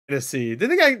Let's see.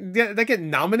 Didn't they get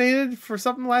nominated for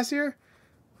something last year?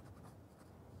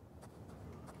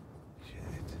 Shit.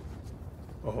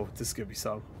 Oh, this is gonna be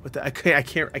some. What the? I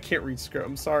can't read script.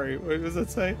 I'm sorry. What does that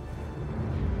say?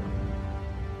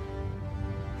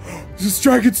 Is this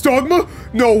Dragon's Dogma?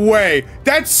 No way.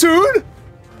 That soon?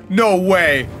 No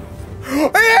way.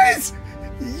 It is!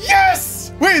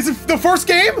 Yes! Wait, is it the first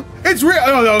game? It's real.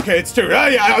 Oh, okay, it's 2.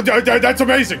 Yeah, that's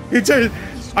amazing. I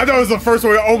thought it was the first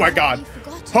one. Oh my god.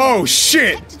 Oh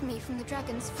shit.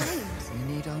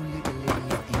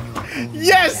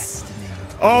 Yes!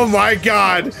 Oh my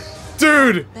god.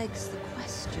 Dude.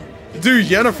 Dude,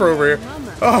 Yennefer over here.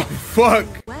 Oh fuck.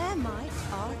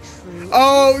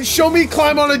 Oh, show me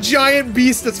climb on a giant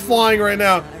beast that's flying right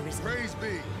now. Praise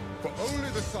be, for only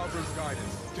the sovereign's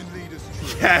guidance can lead us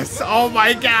true. Yes, oh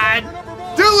my god.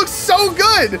 Dude, it looks so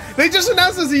good. They just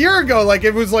announced this a year ago, like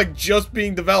it was like just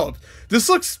being developed. This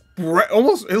looks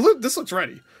this looks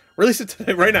ready. Release it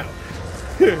today, right now.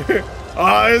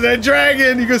 Oh, there's that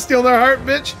dragon. You gonna steal their heart,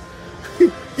 bitch?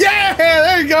 Yeah,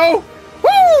 there you go.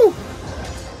 Woo!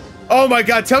 Oh my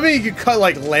god, tell me you could cut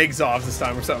like legs off this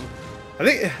time or something.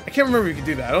 I can't remember if you could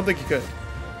do that. I don't think you could.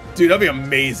 Dude, that'd be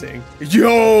amazing.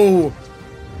 Yo!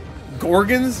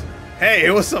 Gorgons?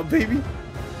 Hey, what's up, baby?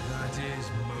 That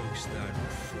is most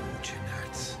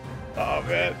unfortunate. Oh,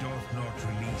 man. Doth not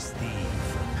release thee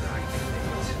from thy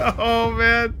fate. Oh,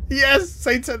 man. Yes!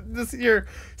 Say this year.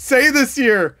 Say this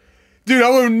year. Dude, I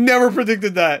would have never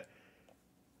predicted that.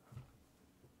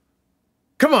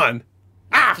 Come on.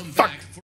 Ah, fuck.